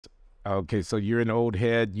Okay, so you're an old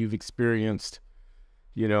head. You've experienced,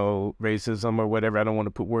 you know, racism or whatever. I don't want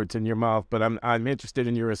to put words in your mouth, but I'm interested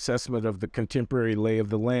in your assessment of the contemporary lay of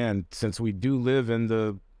the land, since we do live in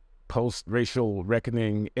the post-racial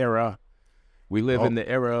reckoning era. We live in Oh, the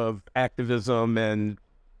era of activism and,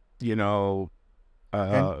 you know,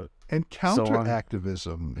 and uh, and so counter on.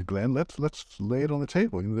 activism, Glenn. Let's lay it on the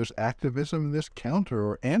table. You know, there's activism and there's counter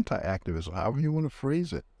or anti-activism, however you want to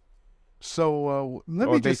phrase it. So let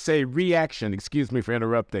Or me they just say reaction. Excuse me for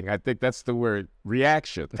interrupting. I think that's the word,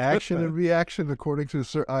 reaction. action and reaction according to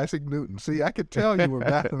Sir Isaac Newton. See, I could tell you were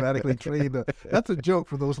mathematically trained. That's a joke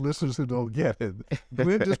for those listeners who don't get it.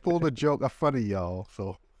 Glenn just pulled a joke. Funny, y'all.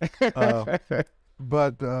 So, uh,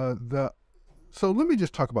 but the so let me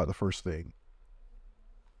just talk about the first thing.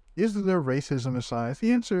 Is there racism in science?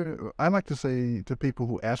 The answer, I like to say to people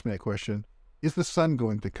who ask me that question, is the sun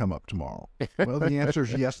going to come up tomorrow? Well, the answer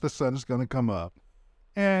is yes, the sun is going to come up.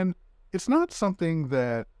 And it's not something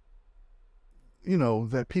that, you know,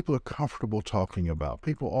 that people are comfortable talking about.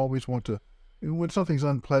 People always want to, when something's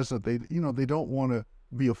unpleasant, they don't want to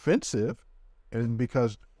be offensive. And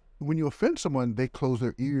because when you offend someone, they close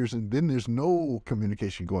their ears and then there's no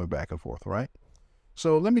communication going back and forth, right?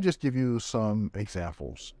 So let me just give you some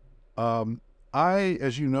examples. I,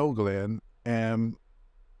 as you know, Glenn, am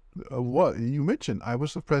what you mentioned. I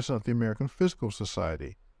was the president of the American Physical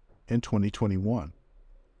Society in 2021.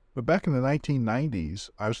 But back in the 1990s,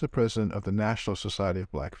 I was the president of the National Society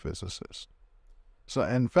of Black Physicists. So,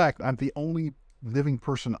 in fact, I'm the only living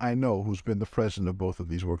person I know who's been the president of both of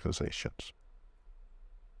these organizations.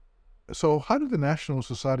 So, how did the National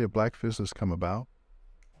Society of Black Physicists come about?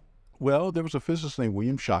 Well, there was a physicist named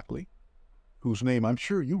William Shockley, whose name I'm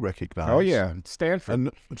sure you Oh recognize, yeah,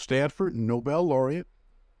 Stanford. a Stanford Nobel laureate,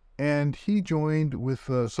 and he joined with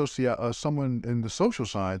someone in the social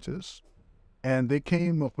sciences, and they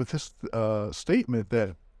came up with this statement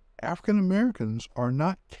that African Americans are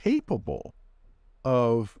not capable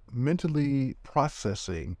of mentally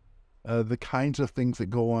processing the kinds of things that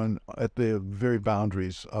go on at the very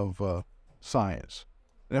boundaries of science.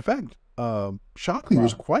 And in fact, Shockley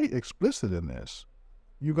was quite explicit in this.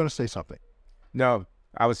 You're going to say something. No,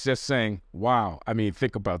 I was just saying, wow. I mean,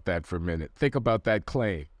 think about that for a minute. Think about that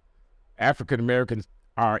claim. African Americans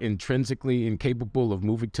are intrinsically incapable of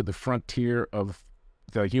moving to the frontier of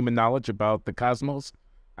the human knowledge about the cosmos.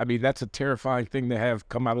 I mean, that's a terrifying thing to have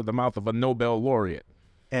come out of the mouth of a Nobel laureate.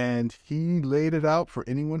 And he laid it out for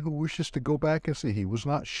anyone who wishes to go back and see. He was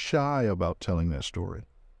not shy about telling that story.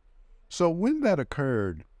 So when that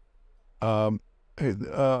occurred, by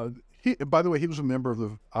the way, he was a member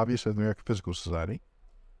of obviously, the American Physical Society.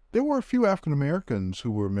 There were a few African Americans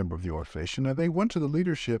who were a member of the organization, and they went to the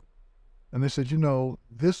leadership and they said, you know,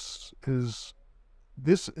 this is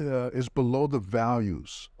below the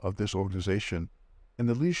values of this organization, and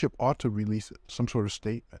the leadership ought to release some sort of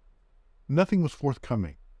statement. Nothing was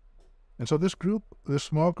forthcoming. And so this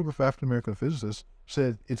small group of African American physicists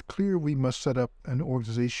said, it's clear we must set up an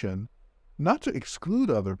organization not to exclude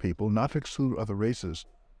other people, not to exclude other races,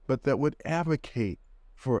 but that would advocate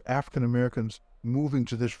for African Americans moving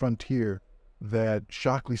to this frontier that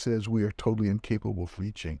Shockley says we are totally incapable of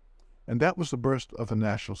reaching. And that was the birth of the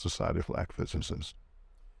National Society of Black Physicists.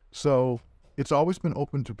 So it's always been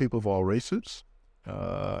open to people of all races.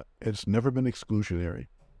 It's never been exclusionary.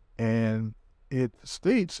 And it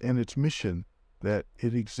states in its mission that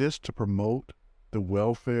it exists to promote the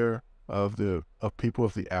welfare of people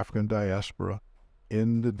of the African diaspora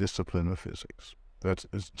in the discipline of physics.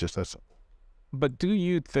 It's just that simple. But do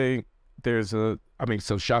you think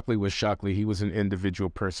so Shockley was Shockley. He was an individual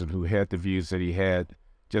person who had the views that he had,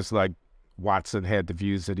 just like Watson had the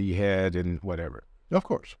views that he had and whatever. Of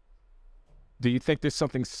course. Do you think there's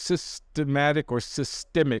something systematic or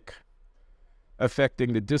systemic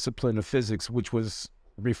affecting the discipline of physics, which was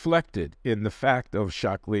reflected in the fact of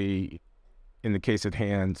Shockley, in the case at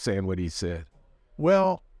hand, saying what he said?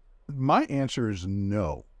 Well, my answer is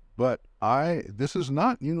no. But this is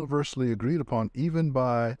not universally agreed upon, even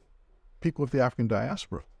by people of the African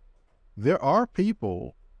diaspora. There are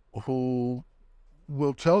people who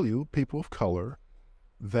will tell you, people of color,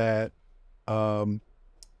 that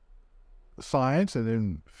science and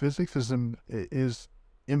then physics is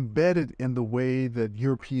embedded in the way that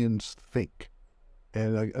Europeans think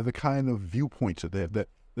and the kind of viewpoints that they have, that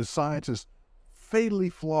the science is fatally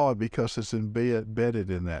flawed because it's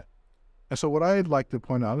embedded in that. And so what I'd like to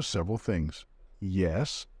point out is several things.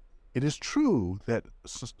 Yes, it is true that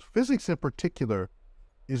physics in particular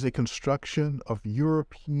is a construction of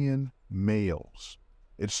European males.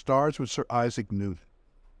 It starts with Sir Isaac Newton,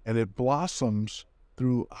 and it blossoms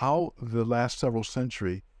throughout the last several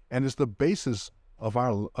centuries and is the basis of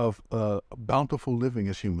our bountiful living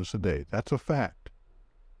as humans today. That's a fact.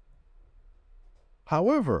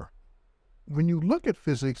 However, when you look at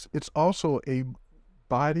physics, it's also a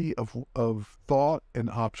body of thought and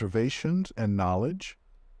observations and knowledge.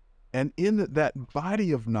 And in that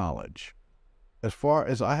body of knowledge, as far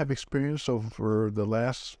as I have experienced over the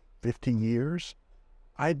last 15 years,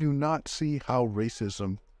 I do not see how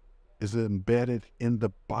racism is embedded in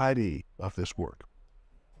the body of this work.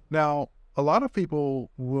 Now, a lot of people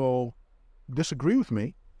will disagree with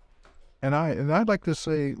me, and I'd like to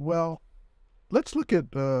say, well, let's look at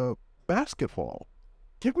basketball.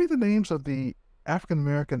 Give me the names of the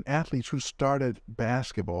African-American athletes who started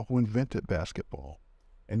basketball, who invented basketball.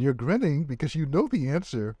 And you're grinning because you know the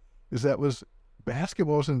answer is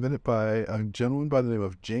basketball was invented by a gentleman by the name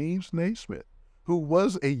of James Naismith, who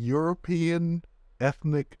was a European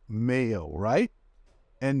ethnic male, right?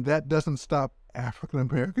 And that doesn't stop African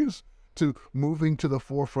Americans to moving to the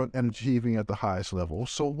forefront and achieving at the highest level.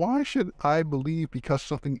 So why should I believe because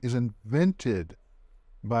something is invented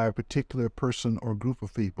by a particular person or group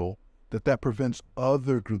of people that prevents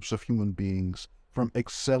other groups of human beings from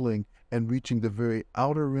excelling and reaching the very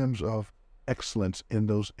outer rims of excellence in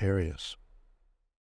those areas?